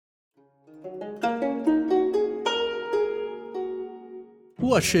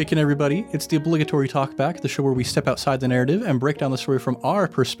What's shaking, everybody? It's the Obligatory Talkback, the show where we step outside the narrative and break down the story from our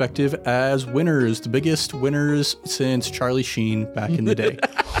perspective as winners, the biggest winners since Charlie Sheen back in the day.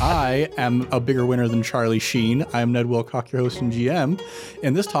 I am a bigger winner than Charlie Sheen. I am Ned Wilcock, your host and GM.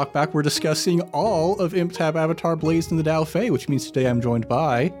 In this Talkback, we're discussing all of Imp-Tab Avatar Blazed in the Daofei, which means today I'm joined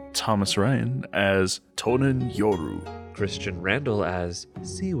by Thomas Ryan as Tonen Yoru, Christian Randall as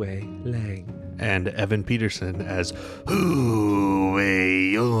Siwei Lang, and Evan Peterson as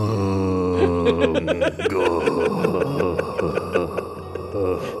Huey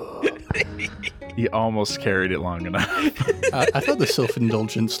He almost carried it long enough. I thought the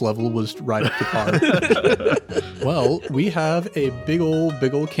self-indulgence level was right up to par. Well, we have a big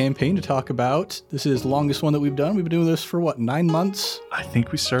old campaign to talk about. This is the longest one that we've done. We've been doing this for, 9 months? I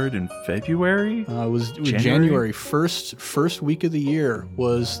think we started in February? It was January. First week of the year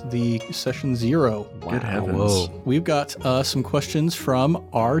was the session 0. Wow. Good heavens. Whoa. We've got some questions from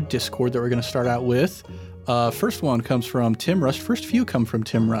our Discord that we're going to start out with. First one comes from Tim Rust. First few come from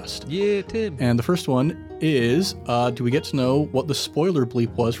Tim Rust. Yeah, Tim. And the first one is, do we get to know what the spoiler bleep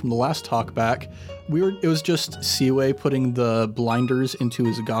was from the last talkback? It was just Siwei putting the blinders into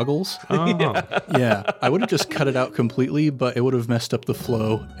his goggles. Oh. Yeah, I would have just cut it out completely, but it would have messed up the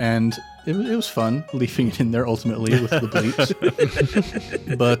flow, and it was fun leaving it in there ultimately with the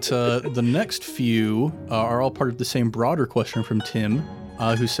bleeps. But the next few are all part of the same broader question from Tim.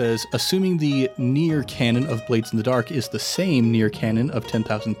 Who says, assuming the near canon of Blades in the Dark is the same near canon of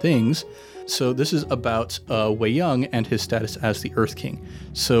 10,000 Things, so this is about Wei Young and his status as the Earth King.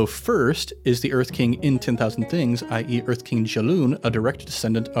 So first, is the Earth King in 10,000 Things, i.e. Earth King Jaloon, a direct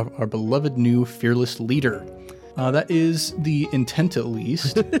descendant of our beloved new fearless leader? That is the intent, at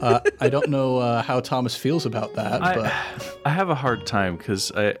least. I don't know how Thomas feels about that, but I have a hard time,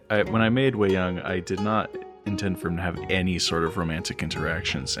 because when I made Wei Young, I did not intend for him to have any sort of romantic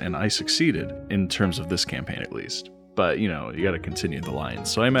interactions, and I succeeded in terms of this campaign at least. But you got to continue the line.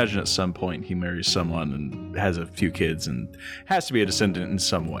 So I imagine at some point he marries someone and has a few kids and has to be a descendant in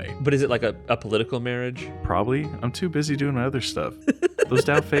some way. But is it like a political marriage? Probably. I'm too busy doing my other stuff. Those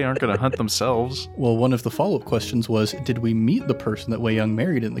Daofei aren't going to hunt themselves. Well, one of the follow-up questions was, did we meet the person that Wei Young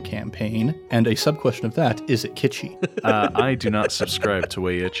married in the campaign? And a sub-question of that, is it kitschy? I do not subscribe to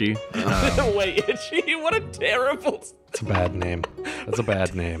Wei Itchy. Wei Itchy? What a terrible... It's a bad name. That's a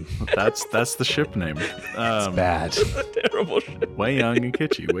bad name. That's the ship name. It's bad. a terrible ship. Wei Young and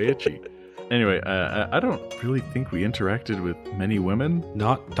Kitschy. Wei Itchy. Anyway, I don't really think we interacted with many women.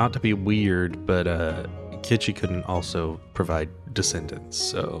 Not to be weird, but Kitschy couldn't also provide descendants,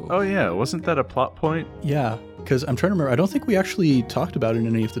 so... Oh yeah, wasn't that a plot point? Yeah, because I'm trying to remember, I don't think we actually talked about it in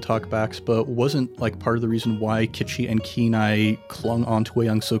any of the talkbacks, but wasn't part of the reason why Kitschy and Kenai clung on to Wei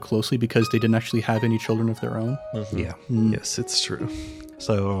Young so closely because they didn't actually have any children of their own? Mm-hmm. Yeah, Yes, it's true.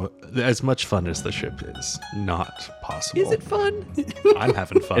 So, as much fun as the ship is, not possible. Is it fun? I'm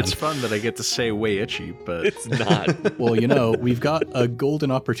having fun. It's fun that I get to say Wei Itchy, but... It's not. Well, we've got a golden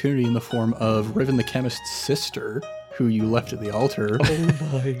opportunity in the form of Riven the Chemist's sister, who you left at the altar. Oh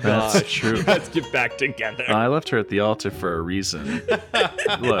my gosh. That's true. Let's get back together. I left her at the altar for a reason.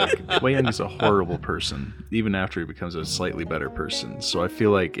 Look, Wei Young is a horrible person, even after he becomes a slightly better person. So I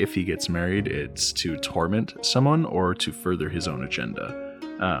feel like if he gets married, it's to torment someone or to further his own agenda.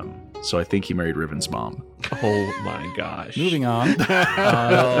 So I think he married Riven's mom. Oh my gosh. Moving on.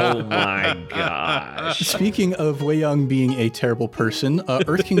 Oh my gosh. Speaking of Wei Young being a terrible person,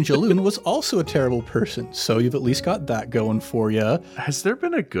 Earth King Jaloon was also a terrible person, so you've at least got that going for you. Has there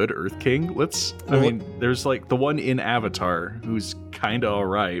been a good Earth King? There's the one in Avatar who's kind of all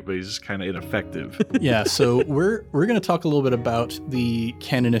right, but he's just kind of ineffective. Yeah, so we're going to talk a little bit about the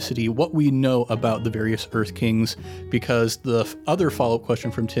canonicity, what we know about the various Earth Kings, because the other follow-up question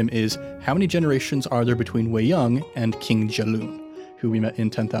from Tim is, how many generations are there between Wei Young and King Jaloon, who we met in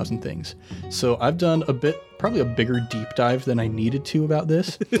 10,000 Things? So I've done probably a bigger deep dive than I needed to about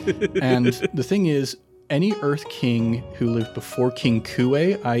this. And the thing is, any Earth King who lived before King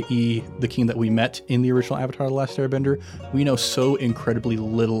Kuei, i.e. the king that we met in the original Avatar The Last Airbender, we know so incredibly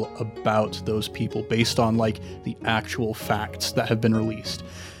little about those people based on the actual facts that have been released.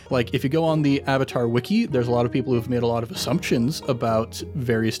 If you go on the Avatar wiki, there's a lot of people who've made a lot of assumptions about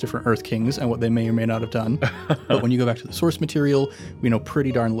various different Earth Kings and what they may or may not have done. But when you go back to the source material, we know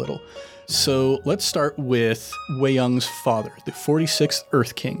pretty darn little. So let's start with Wei Young's father, the 46th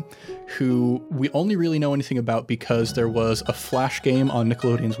Earth King, who we only really know anything about because there was a Flash game on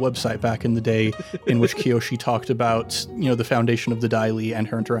Nickelodeon's website back in the day in which Kyoshi talked about, the foundation of the Dai Li and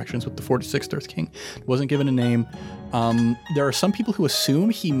her interactions with the 46th Earth King. Wasn't given a name. There are some people who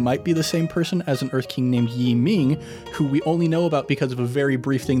assume he might be the same person as an Earth King named Yi Ming, who we only know about because of a very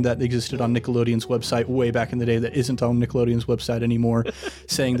brief thing that existed on Nickelodeon's website way back in the day that isn't on Nickelodeon's website anymore,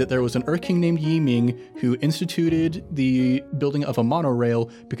 saying that there was an Earth King named Yi Ming who instituted the building of a monorail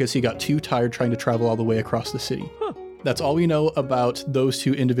because he got too tired trying to travel all the way across the city. That's all we know about those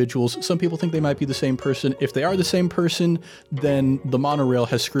two individuals. Some people think they might be the same person. If they are the same person, then the monorail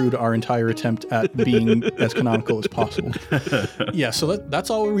has screwed our entire attempt at being as canonical as possible. Yeah, so that's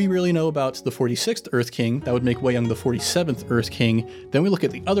all we really know about the 46th Earth King. That would make Wei Young the 47th Earth King. Then we look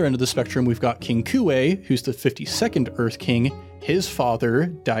at the other end of the spectrum. We've got King Kuei, who's the 52nd Earth King. His father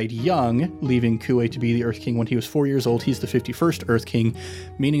died young, leaving Kuei to be the Earth King when he was 4 years old. He's the 51st Earth King,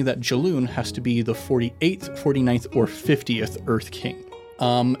 meaning that Jaloon has to be the 48th, 49th, or 50th Earth King.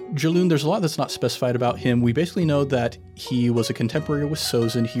 Jaloon, there's a lot that's not specified about him. We basically know that he was a contemporary with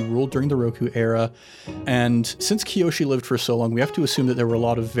Sozin. He ruled during the Roku era. And since Kyoshi lived for so long, we have to assume that there were a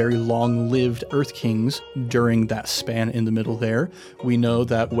lot of very long-lived Earth Kings during that span in the middle there. We know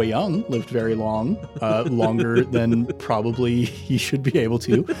that Wei Young lived very long, longer than probably he should be able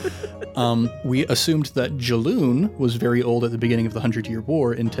to. We assumed that Jaloon was very old at the beginning of the 100-Year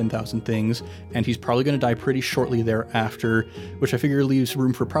War in 10,000 Things, and he's probably going to die pretty shortly thereafter, which I figure leaves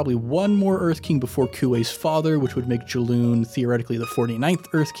room for probably one more Earth King before Kuei's father, which would make Jaloon theoretically the 49th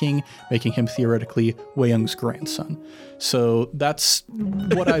Earth King, making him theoretically Wei Young's grandson. So that's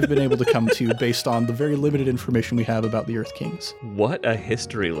what I've been able to come to based on the very limited information we have about the Earth Kings. What a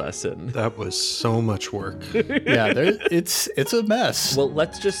history lesson. That was so much work. Yeah, it's a mess. Well,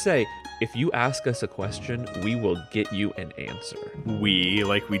 let's just say, if you ask us a question, we will get you an answer.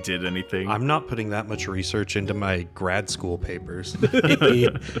 Like we did anything. I'm not putting that much research into my grad school papers.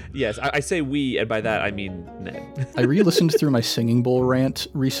 Yes, I say we, and by that I mean Ned. I re-listened through my Singing Bowl rant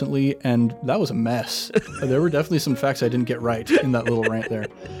recently, and that was a mess. There were definitely some facts I didn't get right in that little rant there.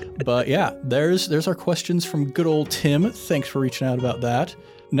 But yeah, there's our questions from good old Tim. Thanks for reaching out about that.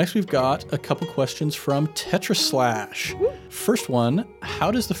 Next, we've got a couple questions from Tetraslash. First one,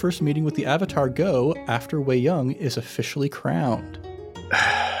 how does the first meeting with the Avatar go after Wei Young is officially crowned?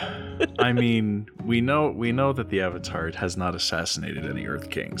 I mean, we know that the Avatar has not assassinated any Earth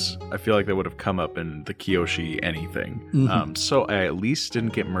Kings. I feel like that would have come up in the Kyoshi anything. Mm-hmm. So I at least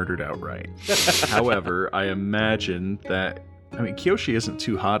didn't get murdered outright. However, I imagine that Kyoshi isn't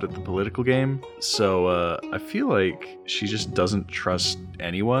too hot at the political game, so I feel like she just doesn't trust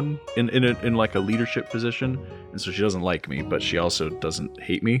anyone in like a leadership position, and so she doesn't like me, but she also doesn't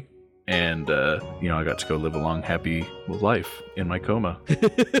hate me. And I got to go live a long, happy life in my coma.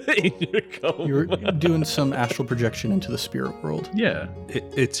 In your coma. You're doing some astral projection into the spirit world. Yeah,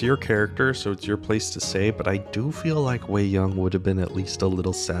 It's your character, so it's your place to say, but I do feel like Wei Young would have been at least a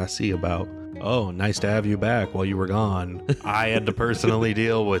little sassy about, oh, nice to have you back while you were gone. I had to personally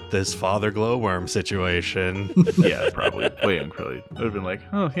deal with this Father Glowworm situation. yeah, probably. Wei Young probably would have been like,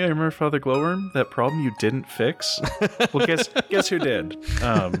 oh yeah, remember Father Glowworm? That problem you didn't fix? Well, guess who did?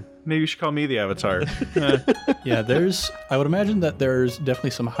 Maybe you should call me the Avatar. Yeah, I would imagine that there's definitely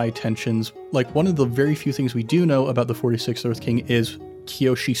some high tensions. Like, one of the very few things we do know about the 46th Earth King is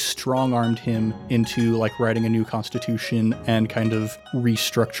Kyoshi strong-armed him into like writing a new constitution and kind of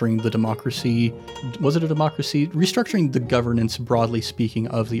restructuring the democracy. Was it a democracy? Restructuring the governance, broadly speaking,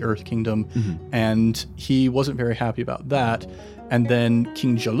 of the Earth Kingdom. Mm-hmm. And he wasn't very happy about that. And then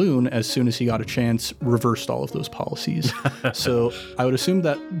King Jaloon, as soon as he got a chance, reversed all of those policies. So I would assume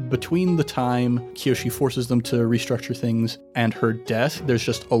that between the time Kyoshi forces them to restructure things and her death, there's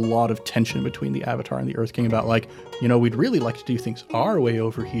just a lot of tension between the Avatar and the Earth King about like, we'd really like to do things our way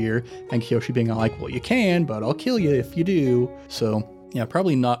over here. And Kyoshi being like, well, you can, but I'll kill you if you do. So yeah,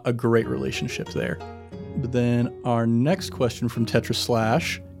 probably not a great relationship there. But then our next question from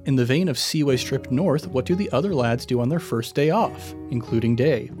Tetraslash. In the vein of Seaway Strip North, what do the other lads do on their first day off, including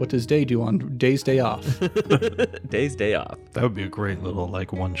Day? What does Day do on Day's day off? Day's day off. That would be a great little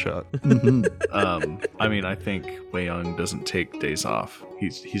one shot. Mm-hmm. I think Wei Young doesn't take days off.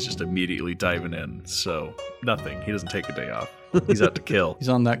 He's just immediately diving in. So nothing. He doesn't take a day off. He's out to kill. He's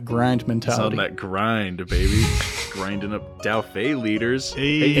on that grind mentality. He's on that grind, baby. Grinding up Daofei leaders.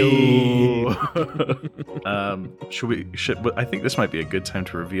 Hey. I think this might be a good time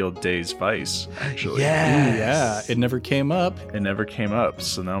to reveal Day's Vice, actually. Yes. Yeah, it never came up.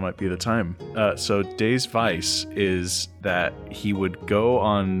 So now might be the time. So Day's Vice is that he would go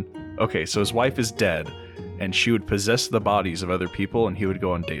on Okay, so his wife is dead, and she would possess the bodies of other people, and he would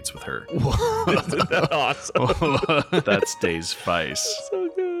go on dates with her. Isn't that awesome? That's Dave's vice. So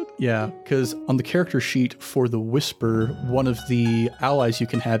good. Yeah, because on the character sheet for the Whisper, one of the allies you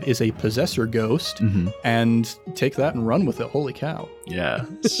can have is a possessor ghost, and take that and run with it. Holy cow. Yeah,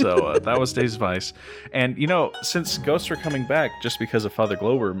 so that was Dave's vice. And, you know, since ghosts are coming back just because of Father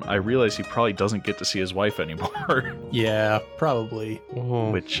Glowworm, I realize he probably doesn't get to see his wife anymore. Yeah, probably.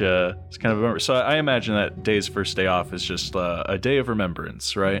 Which is kind of a bummer. So I imagine that Dave's first day off is just a day of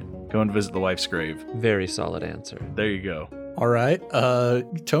remembrance, right? Go and visit the wife's grave. Very solid answer. There you go. All right.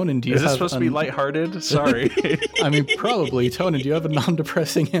 Tonin, do you Is have... this supposed to be lighthearted? Sorry. I mean, probably. Tonin, do you have a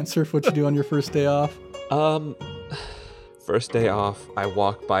non-depressing answer for what you do on your first day off? First day off, I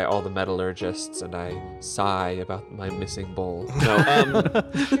walk by all the metallurgists and I sigh about my missing bowl. No,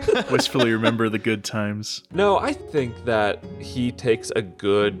 Wistfully remember the good times. no, I think that he takes a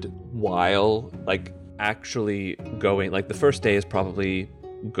good while, like, actually going. Like, the first day is probably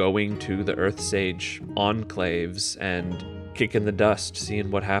going to the Earth Sage enclaves and kicking the dust,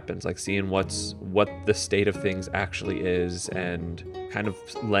 seeing what happens, like seeing what the state of things actually is, and kind of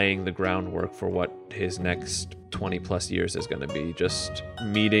laying the groundwork for what his next 20 plus years is going to be. Just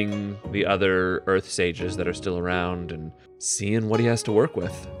meeting the other Earth Sages that are still around and seeing what he has to work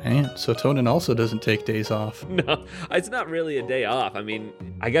with. Man, so Tonin also doesn't take days off. No, it's not really a day off. I mean,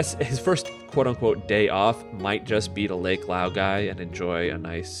 I guess his first quote-unquote day off might just be to Lake Laogai and enjoy a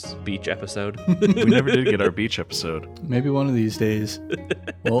nice beach episode. We never did get our beach episode. Maybe one of these days.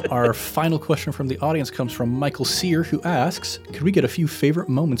 Well, our final question from the audience comes from Michael Sear, who asks, could we get a few favorite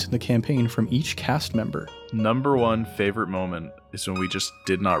moments in the campaign from each cast member? Number one favorite moment is when we just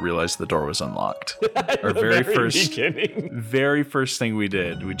did not realize the door was unlocked. Our very first thing we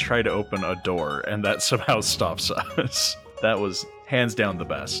did, we tried to open a door, and that somehow stops us. That was hands down the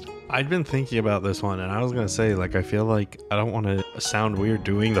best. I'd been thinking about this one, and I was going to say, like, I feel like I don't want to sound weird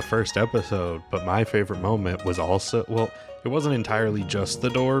doing the first episode, but my favorite moment was also, well, it wasn't entirely just the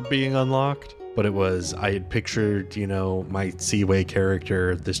door being unlocked, but it was, I had pictured, you know, my Seaway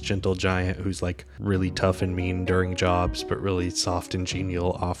character, this gentle giant who's like really tough and mean during jobs, but really soft and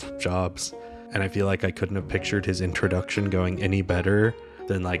genial off jobs. And I feel like I couldn't have pictured his introduction going any better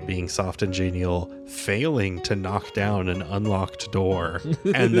than like being soft and genial, failing to knock down an unlocked door,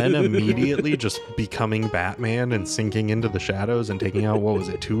 and then immediately just becoming Batman and sinking into the shadows and taking out, what was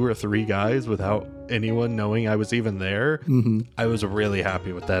it, 2 or 3 guys without anyone knowing I was even there. I was really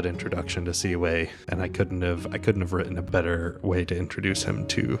happy with that introduction to Seaway, and I couldn't have written a better way to introduce him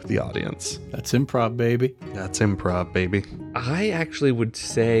to the audience. That's improv, baby. That's improv, baby. I actually would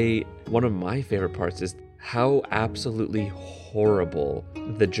say one of my favorite parts is how absolutely horrible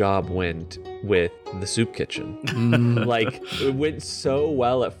the job went with the soup kitchen. Like, it went so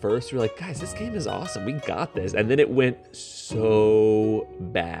well at first. We were like, guys, this game is awesome. We got this. And then it went so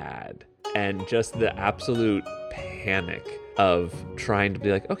bad. And just the absolute panic of trying to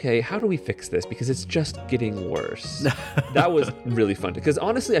be like, okay, how do we fix this? Because it's just getting worse. That was really fun. Because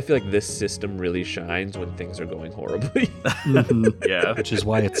honestly, I feel like this system really shines when things are going horribly. Yeah. Which is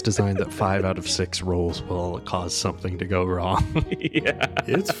why it's designed that 5 out of 6 rolls will cause something to go wrong. Yeah.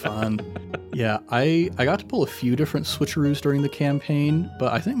 It's fun. Yeah, I got to pull a few different switcheroos during the campaign,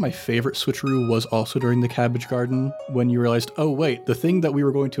 but I think my favorite switcheroo was also during the Cabbage Garden, when you realized, oh wait, the thing that we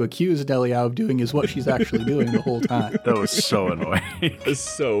were going to accuse Deliao of doing is what she's actually doing the whole time. That was so annoying. It's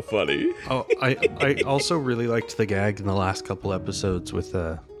so funny. Oh, I also really liked the gag in the last couple episodes with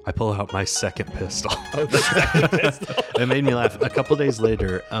I pull out my second pistol. Oh, the second pistol. It made me laugh. A couple days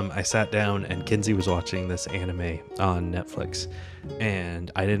later, I sat down and Kinsey was watching this anime on Netflix,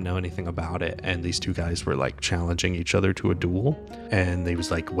 and I didn't know anything about it. And these 2 guys were like challenging each other to a duel, and they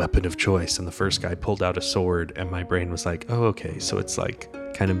was like weapon of choice. And the first guy pulled out a sword, and my brain was like, oh, okay, so it's like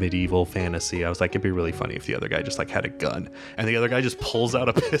kind of medieval fantasy. I was like, it'd be really funny if the other guy just like had a gun, and the other guy just pulls out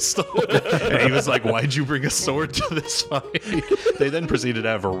a pistol. And he was like, why'd you bring a sword to this fight? They then proceeded to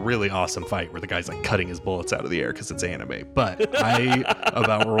have a really awesome fight where the guy's like cutting his bullets out of the air because it's anime. But I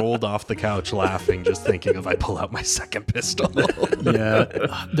about rolled off the couch laughing just thinking of I pull out my second pistol. Yeah,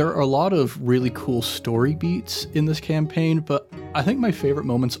 there are a lot of really cool story beats in this campaign, but I think my favorite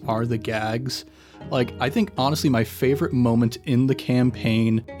moments are the gags. Like, I think, honestly, my favorite moment in the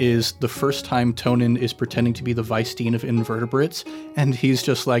campaign is the first time Tonin is pretending to be the Vice Dean of Invertebrates, and he's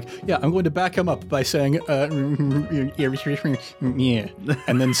just like, yeah, I'm going to back him up by saying, yeah.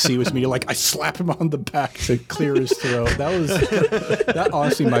 And then C was me, like, I slap him on the back to clear his throat. That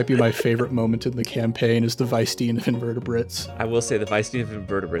honestly might be my favorite moment in the campaign, is the Vice Dean of Invertebrates. I will say the Vice Dean of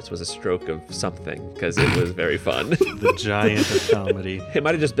Invertebrates was a stroke of something, because it was very fun. The giant of comedy. It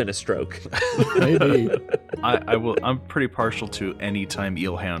might have just been a stroke. Maybe. I'm pretty partial to any time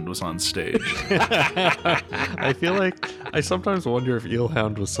Eelhound was on stage. I feel like I sometimes wonder if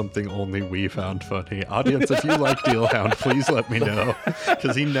Eelhound was something only we found funny. Audience, if you liked Eelhound, please let me know,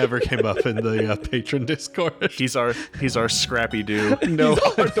 because he never came up in the patron Discord. He's our Scrappy Doo. No,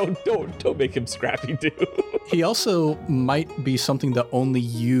 Don't make him Scrappy Doo. He also might be something that only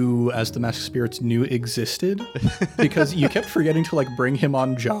you, as the Masked Spirits, knew existed, because you kept forgetting to, like, bring him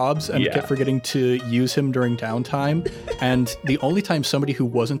on jobs and kept forgetting to use him during downtime. And the only time somebody who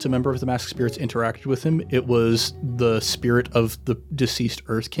wasn't a member of the Masked Spirits interacted with him, it was the spirit of the deceased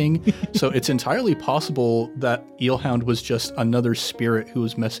Earth King. So it's entirely possible that Eelhound was just another spirit who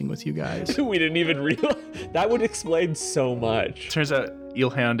was messing with you guys. We didn't even realize. That would explain so much. Turns out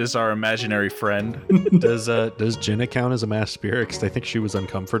Eelhound is our imaginary friend. Does Jenna count as a masked spirit? Because I think she was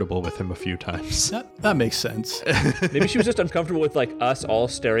uncomfortable with him a few times. That makes sense. Maybe she was just uncomfortable with, like, us all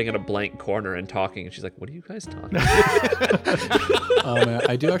staring at a blank corner and talking, and she's like, what are you guys talking about?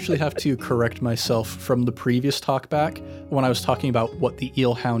 I do actually have to correct myself from the previous talkback when I was talking about what the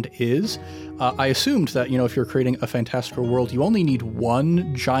Eelhound is. I assumed that, if you're creating a fantastical world, you only need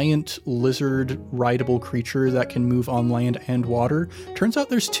one giant lizard rideable creature that can move on land and water. Turns out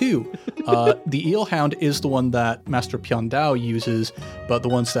there's two. The Eelhound is the one that Master Piandao uses, but the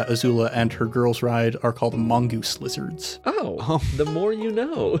ones that Azula and her girls ride are called mongoose lizards. Oh, the more you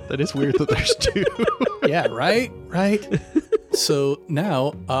know. That is weird that there's two. Yeah, right? So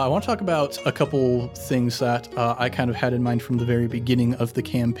now I want to talk about a couple things that I kind of had in mind from the very beginning of the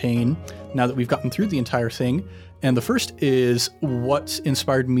campaign, now that we've gotten through the entire thing. And the first is what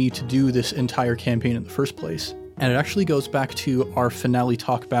inspired me to do this entire campaign in the first place. And it actually goes back to our finale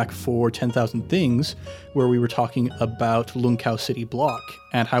talkback for 10,000 Things, where we were talking about Lung Khao City Block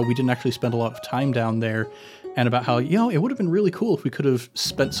and how we didn't actually spend a lot of time down there, and about how, it would have been really cool if we could have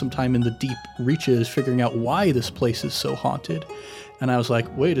spent some time in the deep reaches figuring out why this place is so haunted. And I was like,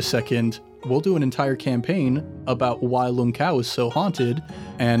 wait a second, we'll do an entire campaign about why Lung Khao is so haunted.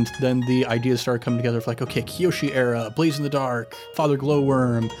 And then the ideas started coming together of like, okay, Kyoshi era, Blaze in the Dark, Father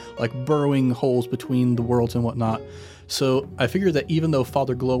Glowworm, like burrowing holes between the worlds and whatnot. So I figured that even though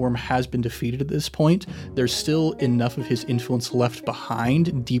Father Glowworm has been defeated at this point, there's still enough of his influence left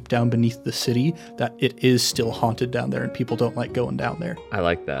behind deep down beneath the city that it is still haunted down there and people don't like going down there. I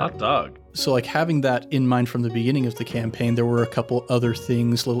like that. Hot dog. So like having that in mind from the beginning of the campaign, there were a couple other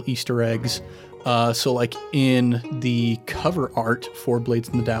things, little Easter eggs. So like in the cover art for Blades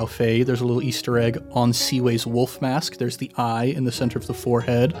in the Daofei, there's a little Easter egg on Seaway's wolf mask. There's the eye in the center of the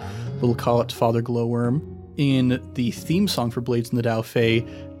forehead. We'll call it Father Glowworm. In the theme song for Blades in the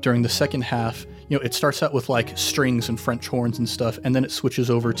Daofei, during the second half, it starts out with like strings and French horns and stuff, and then it switches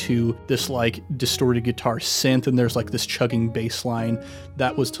over to this like distorted guitar synth, and there's like this chugging bass line.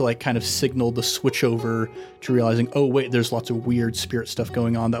 That was to like kind of signal the switch over to realizing, oh wait, there's lots of weird spirit stuff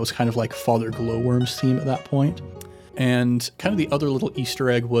going on. That was kind of like Father Glowworm's theme at that point. And kind of the other little Easter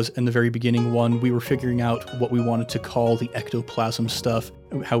egg was in the very beginning one, we were figuring out what we wanted to call the ectoplasm stuff,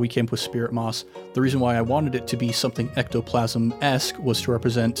 how we came up with Spirit Moss. The reason why I wanted it to be something ectoplasm-esque was to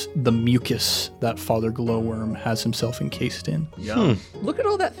represent the mucus that Father Glowworm has himself encased in. Yum. Look at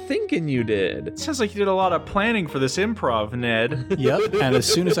all that thinking you did. Sounds like you did a lot of planning for this improv, Ned. Yep, and as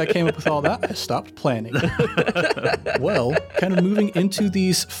soon as I came up with all that, I stopped planning. Well, kind of moving into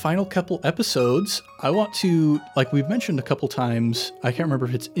these final couple episodes, I want to, like we've mentioned a couple times, I can't remember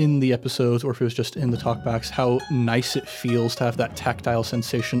if it's in the episodes or if it was just in the talkbacks, how nice it feels to have that tactile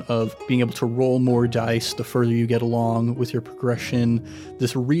sensation of being able to roll more dice the further you get along with your progression,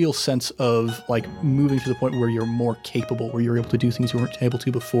 this real sense of like moving to the point where you're more capable, where you're able to do things you weren't able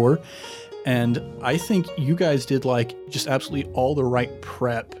to before. And I think you guys did like just absolutely all the right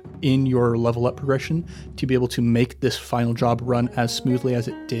prep in your level up progression to be able to make this final job run as smoothly as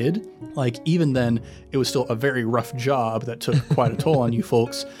it did. Like even then, it was still a very rough job that took quite a toll on you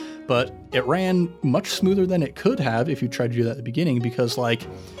folks, but it ran much smoother than it could have if you tried to do that at the beginning, because like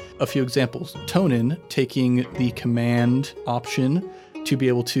a few examples, Tonin taking the command option to be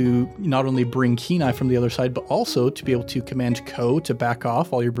able to not only bring Kenai from the other side, but also to be able to command Ko to back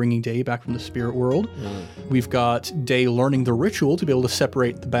off while you're bringing Day back from the spirit world. We've got Day learning the ritual to be able to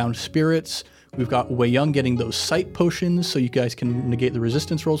separate the bound spirits. We've got Wei Young getting those sight potions so you guys can negate the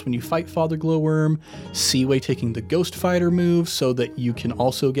resistance rolls when you fight Father Glowworm. Siwei taking the Ghost Fighter move so that you can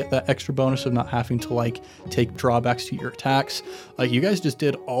also get that extra bonus of not having to like take drawbacks to your attacks. Like you guys just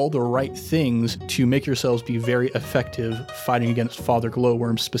did all the right things to make yourselves be very effective fighting against Father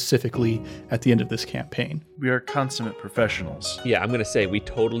Glowworm specifically at the end of this campaign. We are consummate professionals. Yeah, I'm going to say we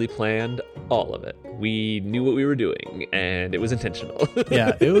totally planned all of it. We knew what we were doing, and it was intentional.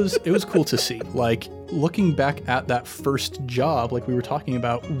 Yeah, it was cool to see. Like, looking back at that first job, like we were talking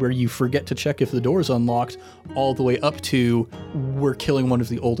about, where you forget to check if the door is unlocked, all the way up to we're killing one of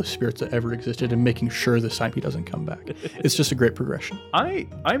the oldest spirits that ever existed and making sure this time he doesn't come back. It's just a great progression.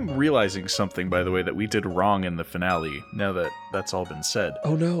 I'm realizing something, by the way, that we did wrong in the finale, now that that's all been said.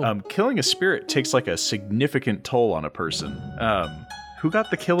 Oh, no. Killing a spirit takes like a significant toll on a person. Who got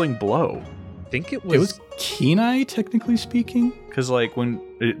the killing blow? I think it It was was Kenai, technically speaking. Because, like,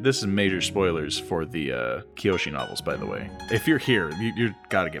 this is major spoilers for the Kyoshi novels, by the way. If you're here, you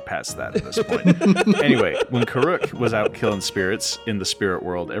got to get past that at this point. Anyway, when Karuk was out killing spirits in the spirit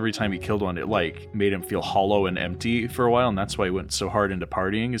world, every time he killed one, it, like, made him feel hollow and empty for a while, and that's why he went so hard into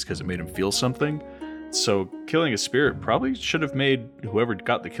partying, is because it made him feel something. So killing a spirit probably should have made whoever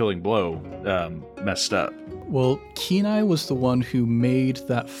got the killing blow messed up. Well, Kenai was the one who made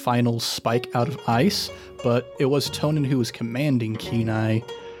that final spike out of ice, but it was Tonin who was commanding Kenai.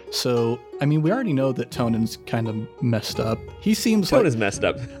 So, I mean, we already know that Tonin's kind of messed up. He seems Tonan's messed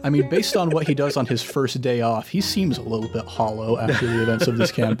up. I mean, based on what he does on his first day off, he seems a little bit hollow after the events of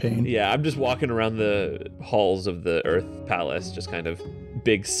this campaign. Yeah, I'm just walking around the halls of the Earth Palace, just kind of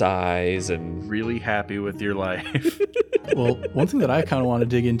big sighs and Really happy with your life. Well, one thing that I kind of want to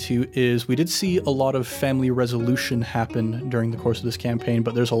dig into is we did see a lot of family resolution happen during the course of this campaign,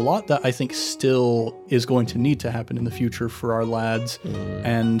 but there's a lot that I think still is going to need to happen in the future for our lads,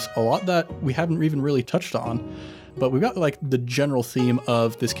 and a lot that we haven't even really touched on. But we've got like the general theme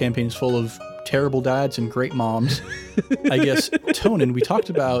of this campaign is full of terrible dads and great moms. I guess, Tonin, we talked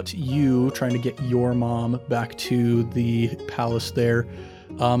about you trying to get your mom back to the palace there.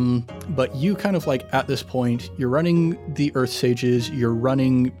 But you kind of like at this point, you're running the Earth Sages, you're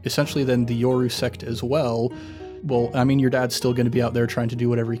running essentially then the Yoru sect as well. Well, I mean, your dad's still going to be out there trying to do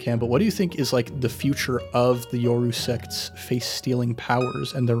whatever he can, but what do you think is like the future of the Yoru sect's face-stealing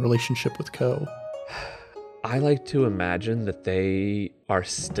powers and their relationship with Ko? I like to imagine that they are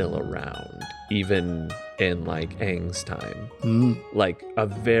still around, even in like Aang's time. Like a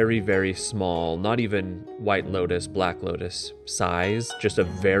very, very small, not even White Lotus, Black Lotus size, just a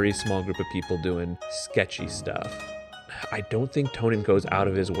very small group of people doing sketchy stuff. I don't think Tonin goes out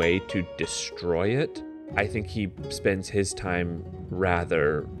of his way to destroy it. I think he spends his time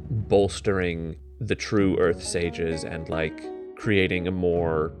rather bolstering the true Earth Sages and like creating a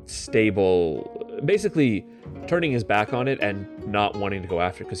more stable, basically turning his back on it and not wanting to go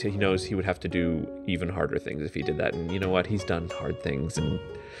after it because he knows he would have to do even harder things if he did that. And you know what? He's done hard things, and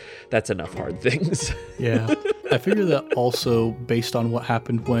that's enough hard things. Yeah. I figure that also based on what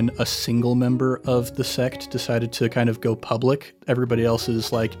happened when a single member of the sect decided to kind of go public, everybody else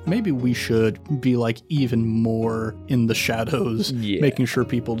is like, maybe we should be like even more in the shadows, making sure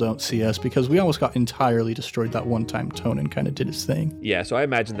people don't see us, because we almost got entirely destroyed that one time Tonin kind of did his thing. Yeah, so I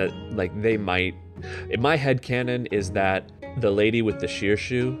imagine that like they might, in my head canon is that the lady with the sheer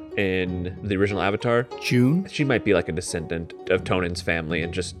shoe in the original Avatar, June? she might be like a descendant of Tonin's family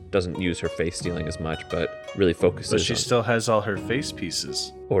and just doesn't use her face stealing as much, but really focuses But she on... still has all her face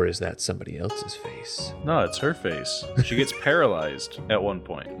pieces. Or is that somebody else's face? No, it's her face. She gets paralyzed at one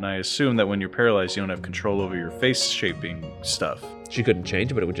point, and I assume that when you're paralyzed, you don't have control over your face shaping stuff. She couldn't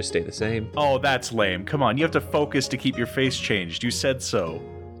change it, but it would just stay the same. Oh, that's lame. Come on, you have to focus to keep your face changed. You said so.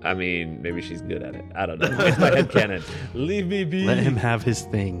 I mean, maybe she's good at it. I don't know. It's my headcanon. Leave me be. Let him have his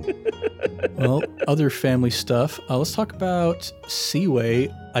thing. Well, other family stuff. Let's talk about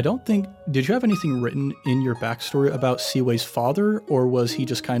Siwei. I don't think... Did you have anything written in your backstory about Siwei's father, or was he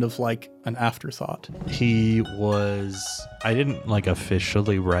just kind of like an afterthought? He was... I didn't like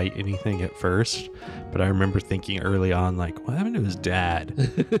officially write anything at first, but I remember thinking early on, like, what happened to his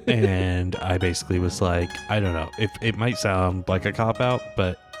dad? And I basically was like, I don't know. If it might sound like a cop-out,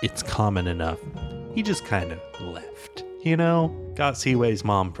 but it's common enough. He just kind of left, you know? Got Siwei's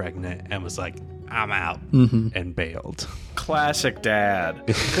mom pregnant and was like, I'm out, and bailed. Classic dad.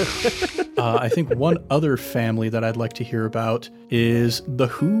 I think one other family that I'd like to hear about is the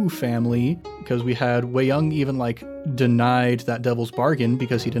Hu family, because we had Wei Young even like denied that devil's bargain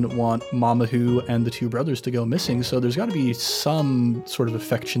because he didn't want Mama Who and the two brothers to go missing. So there's got to be some sort of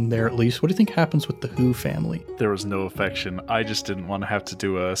affection there at least. What do you think happens with the Who family? There was no affection. I just didn't want to have to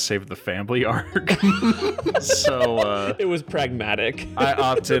do a save the family arc. So it was pragmatic. I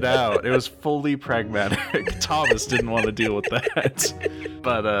opted out. It was fully pragmatic. Thomas didn't want to deal with that.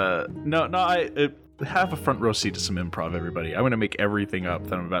 But I have a front row seat to some improv, everybody. I'm going to make everything up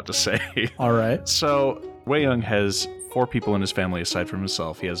that I'm about to say. All right. So Wei Young has 4 people in his family aside from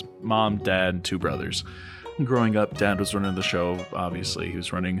himself. He has mom, dad, and 2 brothers. Growing up, Dad was running the show, obviously. He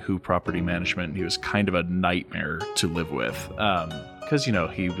was running Who property management. He was kind of a nightmare to live with. Because,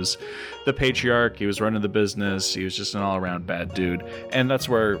 he was the patriarch. He was running the business. He was just an all-around bad dude. And that's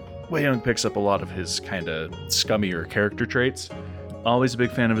where Wei Young picks up a lot of his kind of scummier character traits. Always a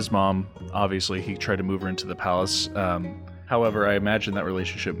big fan of his mom. Obviously, he tried to move her into the palace. However, I imagine that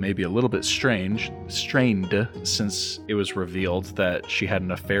relationship may be a little bit strained since it was revealed that she had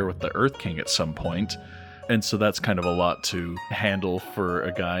an affair with the Earth King at some point. And so that's kind of a lot to handle for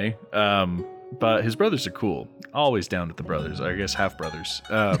a guy. But his brothers are cool. Always down with the brothers. I guess half brothers.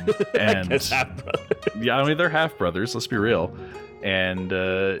 And I guess half brothers. Yeah, I mean, they're half brothers. Let's be real. And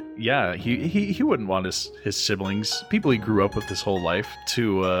he wouldn't want his siblings, people he grew up with his whole life,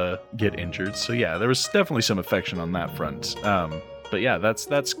 to get injured. So yeah, there was definitely some affection on that front. But yeah,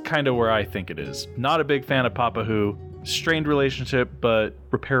 that's kind of where I think it is. Not a big fan of Papa Who. Strained relationship, but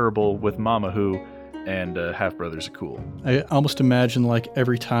repairable with Mama Who. And half brothers are cool. I almost imagine like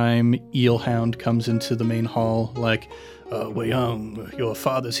every time Eelhound comes into the main hall, like, Wei Young, your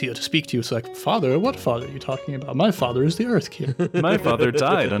father's here to speak to you. It's like, father? What father are you talking about? My father is the Earth King. My father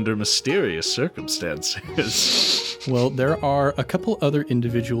died under mysterious circumstances. Well, there are a couple other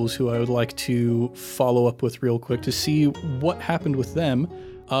individuals who I would like to follow up with real quick to see what happened with them.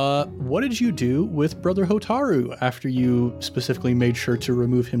 What did you do with Brother Hotaru after you specifically made sure to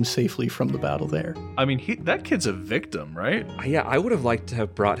remove him safely from the battle there? I mean, that kid's a victim, right? Yeah, I would have liked to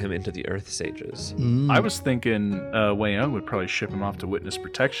have brought him into the Earth Sages. I was thinking Wei Young would probably ship him off to witness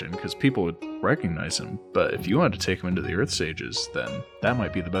protection because people would recognize him. But if you wanted to take him into the Earth Sages, then that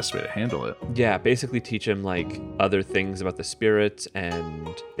might be the best way to handle it. Yeah, basically teach him like other things about the spirits and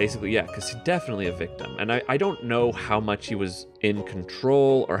basically, yeah, because he's definitely a victim. And I don't know how much he was in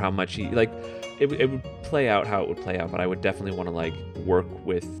control or how much he it would play out how it would play out, but I would definitely want to like work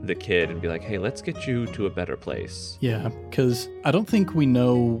with the kid and be like, hey, let's get you to a better place. Yeah, because I don't think we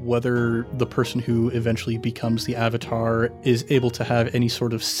know whether the person who eventually becomes the Avatar is able to have any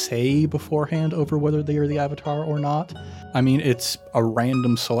sort of say beforehand over whether they are the Avatar or not. I mean, it's a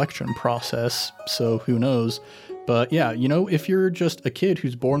random selection process, so who knows? But yeah, if you're just a kid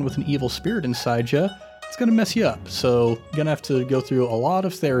who's born with an evil spirit inside you, it's going to mess you up. So you're going to have to go through a lot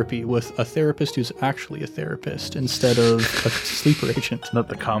of therapy with a therapist who's actually a therapist instead of a sleeper agent. Not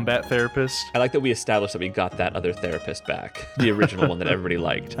the combat therapist. I like that we established that we got that other therapist back. The original one that everybody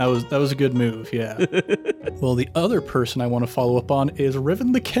liked. That was a good move, yeah. Well, the other person I want to follow up on is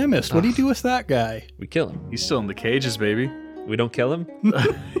Riven the Chemist. What do you do with that guy? We kill him. He's still in the cages, baby. We don't kill him?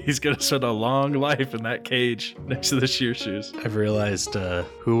 He's going to spend a long life in that cage next to the shear shoes. I've realized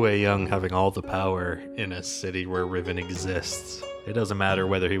Hu Wei Young having all the power in a city where Riven exists. It doesn't matter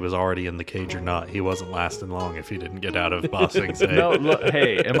whether he was already in the cage or not. He wasn't lasting long if he didn't get out of Ba Sing Se. No, look,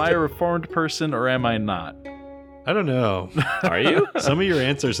 hey, am I a reformed person or am I not? I don't know. Are you? Some of your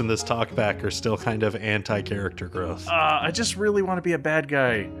answers in this talkback are still kind of anti-character growth. I just really want to be a bad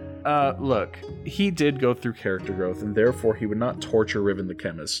guy. Look, he did go through character growth, and therefore he would not torture Riven the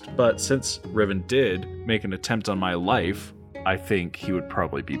Chemist. But since Riven did make an attempt on my life, I think he would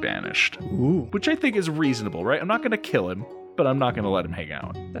probably be banished. Ooh. Which I think is reasonable, right? I'm not going to kill him, but I'm not going to let him hang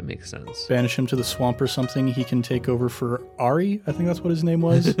out. That makes sense. Banish him to the swamp or something. He can take over for Ari. I think that's what his name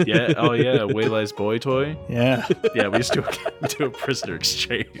was. Yeah. Oh, yeah. Weilai's boy toy. Yeah. Yeah, we used to do a prisoner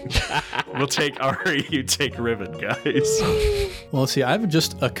exchange. We'll take Ari, you take Riven, guys. Well, let's see. I have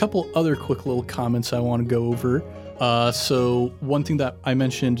just a couple other quick little comments I want to go over. So one thing that I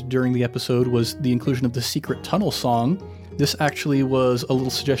mentioned during the episode was the inclusion of the Secret Tunnel song. This actually was a little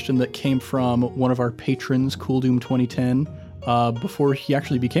suggestion that came from one of our patrons, Cooldoom 2010. Before he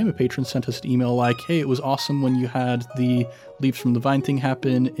actually became a patron, sent us an email like, hey, it was awesome when you had the Leaps from the Vine thing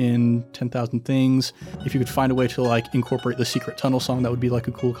happen in 10,000 Things. If you could find a way to like incorporate the Secret Tunnel song, that would be like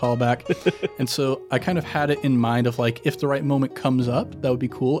a cool callback. And so I kind of had it in mind of like, if the right moment comes up, that would be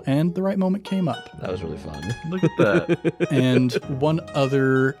cool. And the right moment came up. That was really fun. Look at that. And one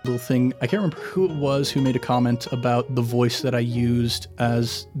other little thing, I can't remember who it was who made a comment about the voice that I used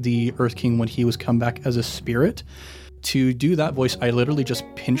as the Earth King when he was come back as a spirit. to do that voice, I literally just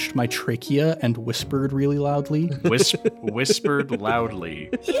pinched my trachea and whispered really loudly. Whispered loudly.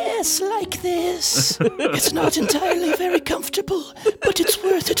 Yes, like this. It's not entirely very comfortable, but it's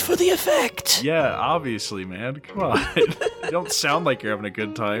worth it for the effect. Yeah, obviously, man. Come on. You don't sound like you're having a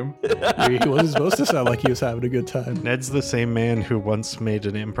good time. He wasn't supposed to sound like he was having a good time. Ned's the same man who once made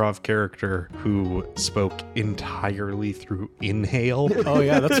an improv character who spoke entirely through inhale. Oh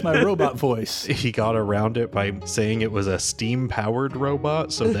yeah, that's my robot voice. He got around it by saying it was a steam-powered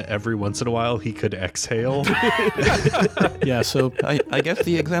robot so that every once in a while he could exhale. Yeah, so I guess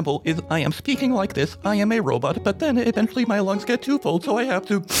the example is I am speaking like this, I am a robot, but then eventually my lungs get too full, so I have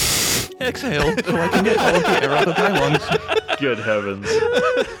to exhale so I can get all of the air out of my lungs. Good heavens.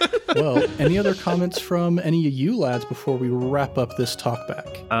 well, any other comments from any of you lads before we wrap up this talkback?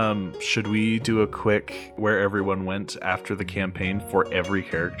 Should we do a quick where everyone went after the campaign for every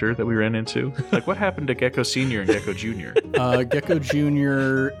character that we ran into? Like, what happened to Gecko Senior and Gecko Junior? Gecko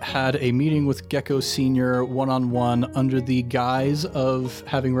Jr. had a meeting with Gecko Senior one-on-one under the guise of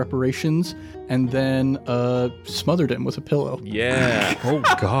having reparations, and then smothered him with a pillow. Yeah. Oh,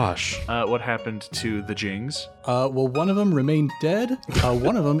 gosh. What happened to the Jings? Well, one of them remained dead.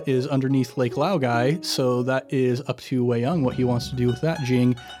 One of them is underneath Lake Laogai, so that is up to Wei Young what he wants to do with that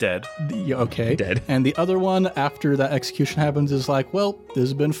Jing. Dead. Yeah, okay. Dead. And the other one, after that execution happens, is like, well, this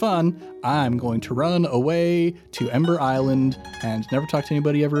has been fun. I'm going to run away to Ember Island and never talk to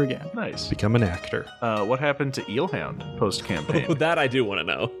anybody ever again. Nice. Become an actor. What happened to Eelhound post-campaign? That I do want to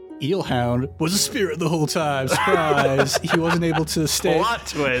know. Eelhound was a spirit the whole time. Surprise! He wasn't able to stay. Plot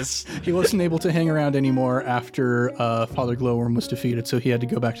twist. He wasn't able to hang around anymore after Father Glowworm was defeated, so he had to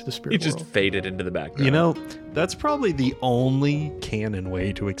go back to the spirit He just world. faded into the background. You know, that's probably the only canon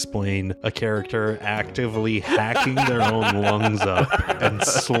way to explain a character actively hacking their own lungs up and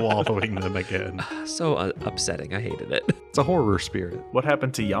swallowing them again. So upsetting. I hated it. It's a horror spirit. What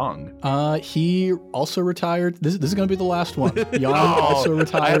happened to Yang? He also retired. This is going to be the last one. Yang also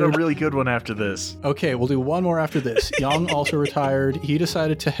retired. I had a really good one after this. Okay, we'll do one more after this. Yang also retired. He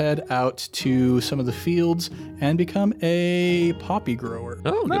decided to head out to some of the fields and become a poppy grower.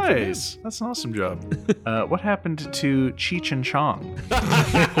 Oh, good for him. Nice. That's an awesome job. What happened to Cheech and Chong?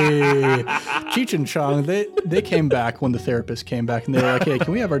 Hey, Cheech and Chong, they came back when the therapist came back, and they were like, hey,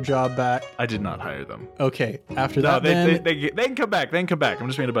 can we have our job back? I did not hire them. Okay, after No, that, they can come back. They can come back. I'm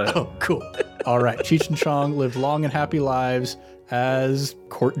just being about it. Oh, cool. All right, Cheech and Chong lived long and happy lives as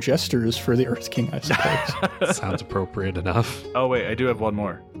court jesters for the Earth King, I suppose. Sounds appropriate enough. Oh, wait, I do have one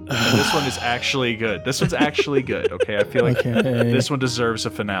more. This one is actually good. This one's actually good, okay? I feel like Okay. this one deserves a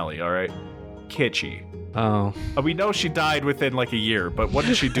finale, all right? Kitschy. Oh, We know she died within like a year, but what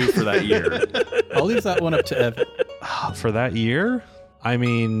did she do for that year? I'll leave that one up to Evan. for that year? I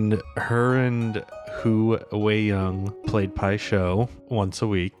mean, her and Wei Young played Pai Show once a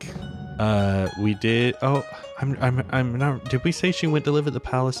week. We did. Oh, I'm not. Did we say she went to live at the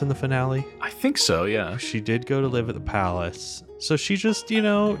palace in the finale? I think so, yeah. She did go to live at the palace. So she just,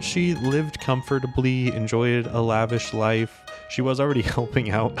 she lived comfortably, enjoyed a lavish life. She was already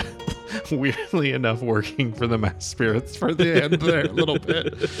helping out, weirdly enough, working for the mass spirits for the end there a little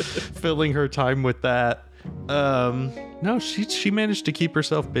bit, filling her time with that. No, she managed to keep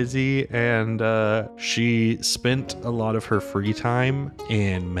herself busy, and she spent a lot of her free time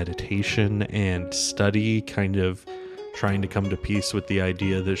in meditation and study, kind of trying to come to peace with the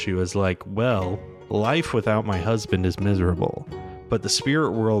idea that she was like, well, life without my husband is miserable, but the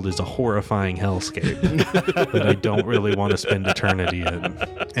spirit world is a horrifying hellscape that I don't really want to spend eternity in.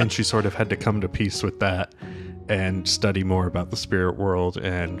 And she sort of had to come to peace with that and study more about the spirit world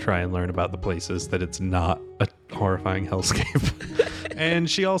and try and learn about the places that it's not a horrifying hellscape. And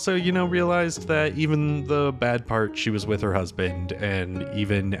she also, realized that even the bad part, she was with her husband, and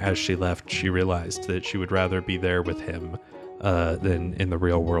even as she left, she realized that she would rather be there with him than in the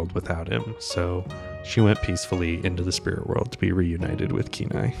real world without him. So she went peacefully into the spirit world to be reunited with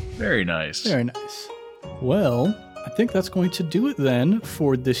Kenai. Very nice. Very nice. Well, I think that's going to do it then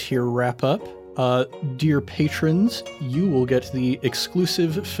for this here wrap up. Dear patrons, you will get the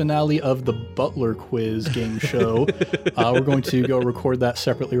exclusive finale of the Butler Quiz game show. We're going to go record that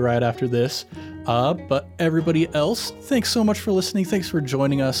separately right after this. But everybody else, thanks so much for listening. Thanks for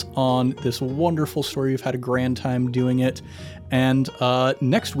joining us on this wonderful story. We've had a grand time doing it. And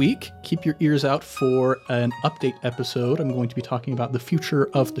next week, keep your ears out for an update episode. I'm going to be talking about the future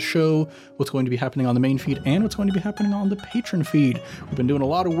of the show, what's going to be happening on the main feed, and what's going to be happening on the patron feed. We've been doing a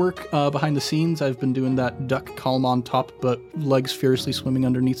lot of work behind the scenes. I've been doing that duck column on top, but legs fiercely swimming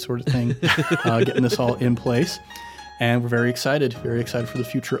underneath sort of thing, getting this all in place. And we're very excited for the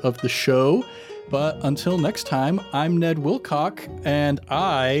future of the show. But until next time, I'm Ned Wilcock, and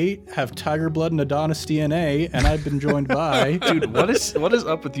I have tiger blood and Adonis DNA, and I've been joined by... Dude, what is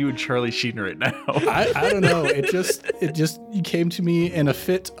up with you and Charlie Sheen right now? I don't know. It just came to me in a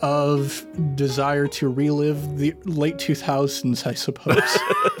fit of desire to relive the late 2000s, I suppose.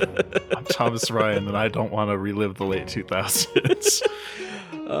 I'm Thomas Ryan, and I don't want to relive the late 2000s.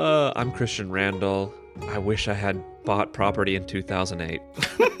 I'm Christian Randall. I wish I had bought property in 2008.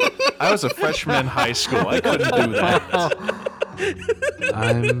 I was a freshman in high school. I couldn't do that.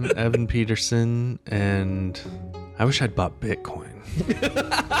 I'm Evan Peterson, and I wish I'd bought Bitcoin.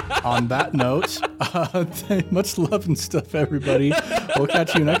 On that note, much love and stuff, everybody. We'll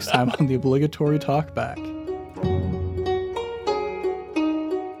catch you next time on the Obligatory Talkback.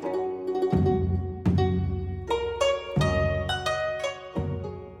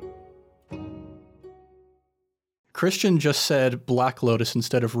 Christian just said Black Lotus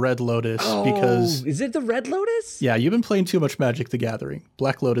instead of Red Lotus because... is it the Red Lotus? Yeah, you've been playing too much Magic the Gathering.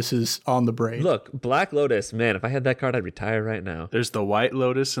 Black Lotus is on the brain. Look, Black Lotus, man, if I had that card, I'd retire right now. There's the White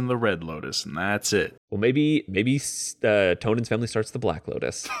Lotus and the Red Lotus, and that's it. Well, maybe Tonan's family starts the Black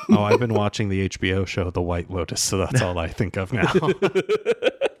Lotus. Oh, I've been watching the HBO show The White Lotus, so that's all I think of now.